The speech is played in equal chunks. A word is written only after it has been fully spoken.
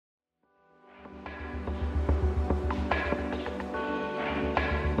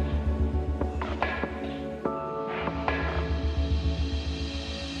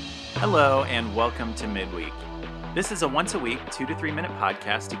Hello, and welcome to Midweek. This is a once-a-week, 2 to 3 minute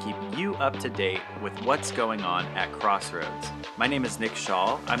podcast to keep you up to date with what's going on at Crossroads. My name is Nick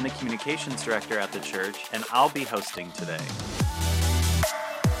Shaw. I'm the communications director at the church, and I'll be hosting today.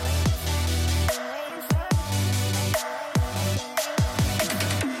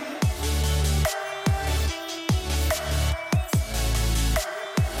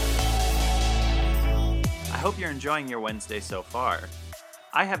 I hope you're enjoying your Wednesday so far.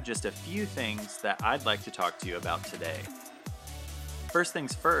 I have just a few things that I'd like to talk to you about today. First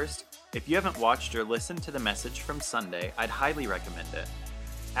things first, if you haven't watched or listened to the message from Sunday, I'd highly recommend it.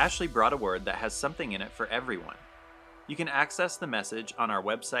 Ashley brought a word that has something in it for everyone. You can access the message on our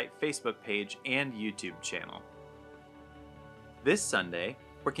website, Facebook page, and YouTube channel. This Sunday,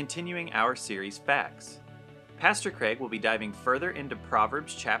 we're continuing our series Facts. Pastor Craig will be diving further into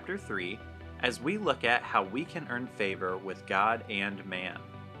Proverbs chapter 3 as we look at how we can earn favor with God and man.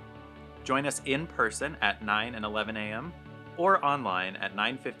 Join us in person at 9 and 11 a.m. or online at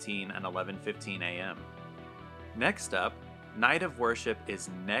 9:15 and 11:15 a.m. Next up, Night of Worship is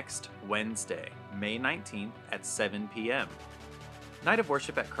next Wednesday, May 19th at 7 p.m. Night of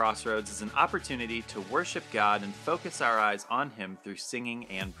Worship at Crossroads is an opportunity to worship God and focus our eyes on Him through singing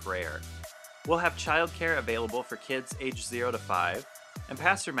and prayer. We'll have childcare available for kids aged 0 to 5, and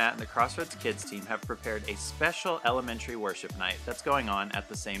Pastor Matt and the Crossroads Kids team have prepared a special elementary worship night that's going on at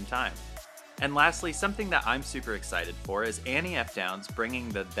the same time. And lastly, something that I'm super excited for is Annie F. Downs bringing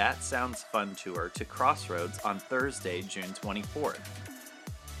the That Sounds Fun tour to Crossroads on Thursday, June 24th.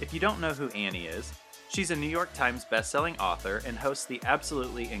 If you don't know who Annie is, she's a New York Times bestselling author and hosts the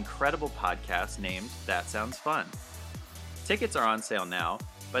absolutely incredible podcast named That Sounds Fun. Tickets are on sale now,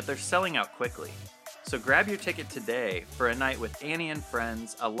 but they're selling out quickly. So grab your ticket today for a night with Annie and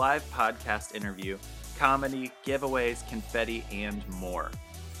friends, a live podcast interview, comedy, giveaways, confetti, and more.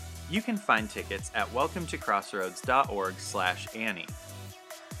 You can find tickets at welcometocrossroads.org/Annie.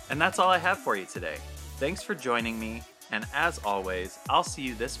 And that's all I have for you today. Thanks for joining me, and as always, I'll see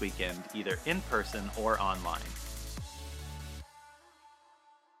you this weekend either in person or online.